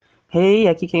Hey,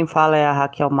 aqui quem fala é a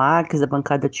Raquel Marques, da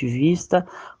bancada ativista,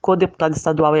 co-deputada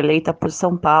estadual eleita por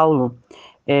São Paulo.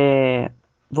 É,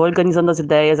 Vou organizando as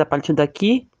ideias a partir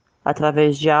daqui,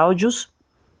 através de áudios,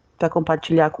 para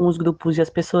compartilhar com os grupos e as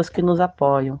pessoas que nos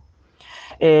apoiam.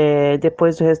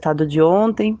 Depois do resultado de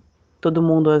ontem, todo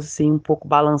mundo assim um pouco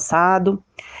balançado,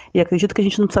 e acredito que a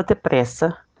gente não precisa ter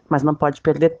pressa, mas não pode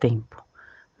perder tempo,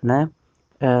 né?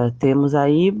 Temos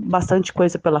aí bastante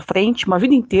coisa pela frente, uma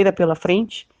vida inteira pela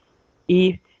frente,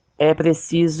 e é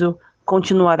preciso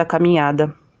continuar a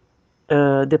caminhada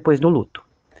depois do luto.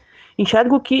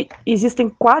 Enxergo que existem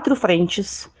quatro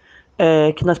frentes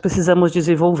que nós precisamos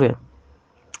desenvolver.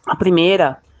 A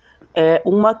primeira é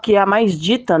uma que é a mais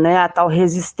dita, né, a tal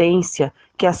resistência,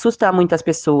 que assusta muitas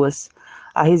pessoas.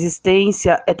 A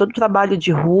resistência é todo o trabalho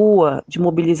de rua, de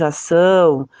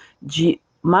mobilização, de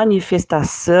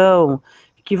manifestação,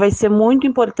 que vai ser muito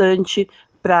importante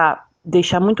para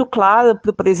deixar muito claro para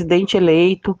o presidente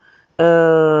eleito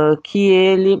que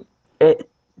ele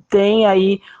tem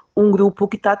aí um grupo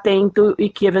que está atento e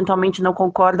que eventualmente não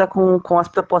concorda com as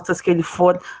propostas que ele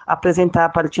for apresentar a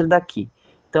partir daqui.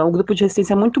 Então, o grupo de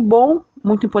resistência é muito bom,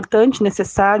 muito importante,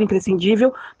 necessário,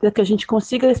 imprescindível, para que a gente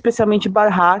consiga especialmente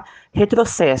barrar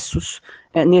retrocessos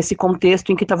nesse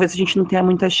contexto em que talvez a gente não tenha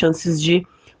muitas chances de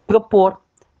propor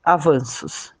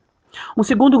avanços. Um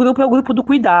segundo grupo é o grupo do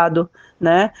cuidado,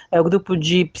 né? É o grupo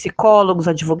de psicólogos,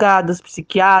 advogados,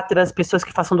 psiquiatras, pessoas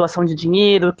que façam doação de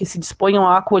dinheiro, que se disponham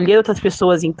a acolher outras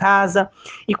pessoas em casa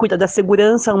e cuidar da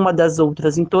segurança uma das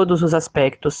outras em todos os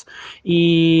aspectos.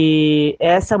 E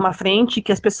essa é uma frente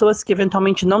que as pessoas que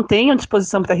eventualmente não tenham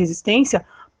disposição para resistência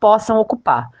possam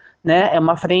ocupar, né? É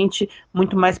uma frente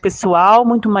muito mais pessoal,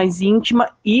 muito mais íntima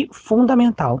e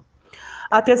fundamental.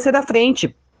 A terceira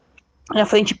frente é a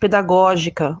frente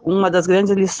pedagógica. Uma das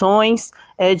grandes lições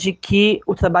é de que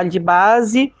o trabalho de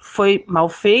base foi mal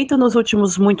feito nos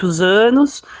últimos muitos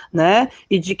anos, né?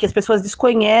 E de que as pessoas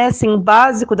desconhecem o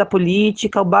básico da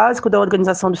política, o básico da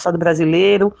organização do Estado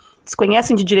brasileiro,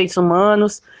 desconhecem de direitos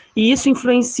humanos, e isso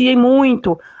influencia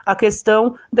muito a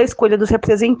questão da escolha dos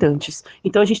representantes.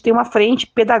 Então, a gente tem uma frente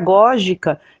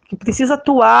pedagógica que precisa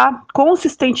atuar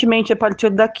consistentemente a partir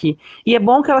daqui. E é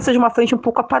bom que ela seja uma frente um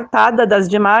pouco apartada das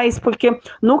demais, porque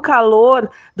no calor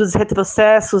dos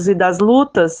retrocessos e das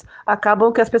lutas,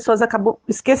 acabam que as pessoas acabam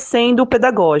esquecendo o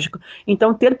pedagógico.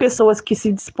 Então, ter pessoas que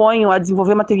se disponham a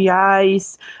desenvolver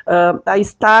materiais, a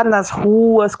estar nas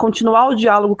ruas, continuar o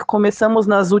diálogo que começamos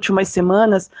nas últimas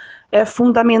semanas, é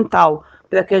fundamental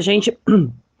para que a gente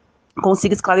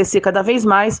consiga esclarecer cada vez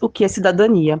mais o que é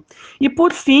cidadania. E,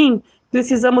 por fim,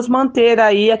 precisamos manter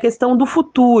aí a questão do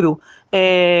futuro.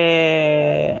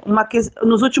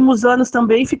 Nos últimos anos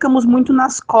também ficamos muito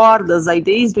nas cordas, aí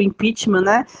desde o impeachment,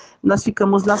 né? Nós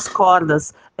ficamos nas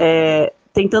cordas,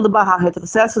 tentando barrar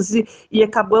retrocessos e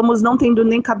acabamos não tendo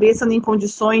nem cabeça nem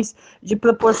condições de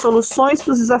propor soluções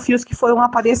para os desafios que foram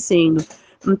aparecendo.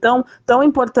 Então, tão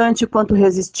importante quanto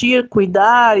resistir,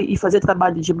 cuidar e fazer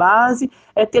trabalho de base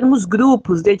é termos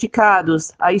grupos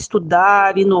dedicados a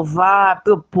estudar, inovar,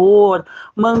 propor,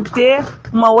 manter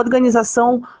uma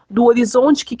organização do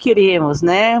horizonte que queremos,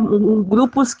 né?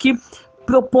 Grupos que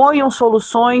proponham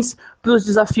soluções para os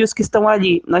desafios que estão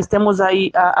ali. Nós temos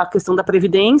aí a questão da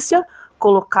previdência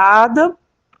colocada,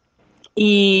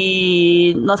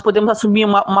 e nós podemos assumir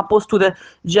uma postura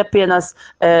de apenas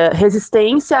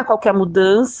resistência a qualquer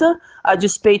mudança, a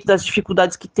despeito das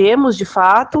dificuldades que temos, de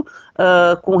fato,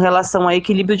 com relação a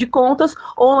equilíbrio de contas,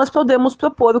 ou nós podemos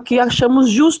propor o que achamos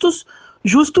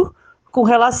justo com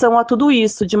relação a tudo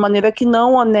isso, de maneira que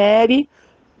não onere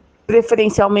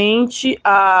preferencialmente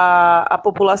a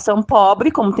população pobre,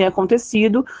 como tem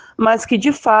acontecido, mas que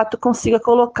de fato consiga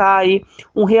colocar aí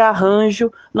um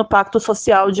rearranjo no pacto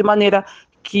social de maneira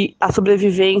que a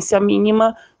sobrevivência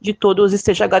mínima de todos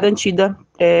esteja garantida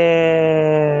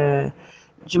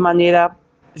de maneira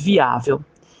viável.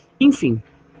 Enfim,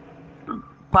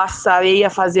 passarei a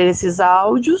fazer esses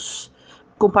áudios,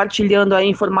 compartilhando aí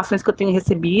informações que eu tenho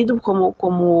recebido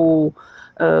como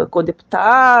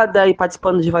co-deputada e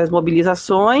participando de várias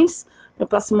mobilizações. Meu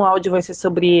próximo áudio vai ser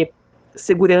sobre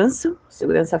segurança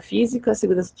física,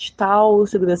 segurança digital,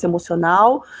 segurança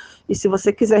emocional. E se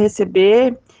você quiser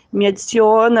receber, me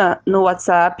adiciona no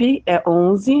WhatsApp, é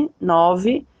 11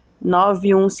 9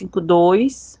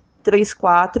 9152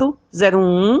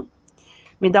 3401.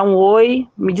 Me dá um oi,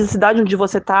 me diz a cidade onde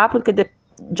você está, porque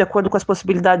de acordo com as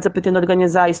possibilidades eu pretendo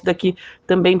organizar isso daqui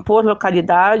também por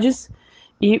localidades,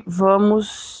 e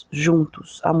vamos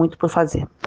juntos, há muito por fazer.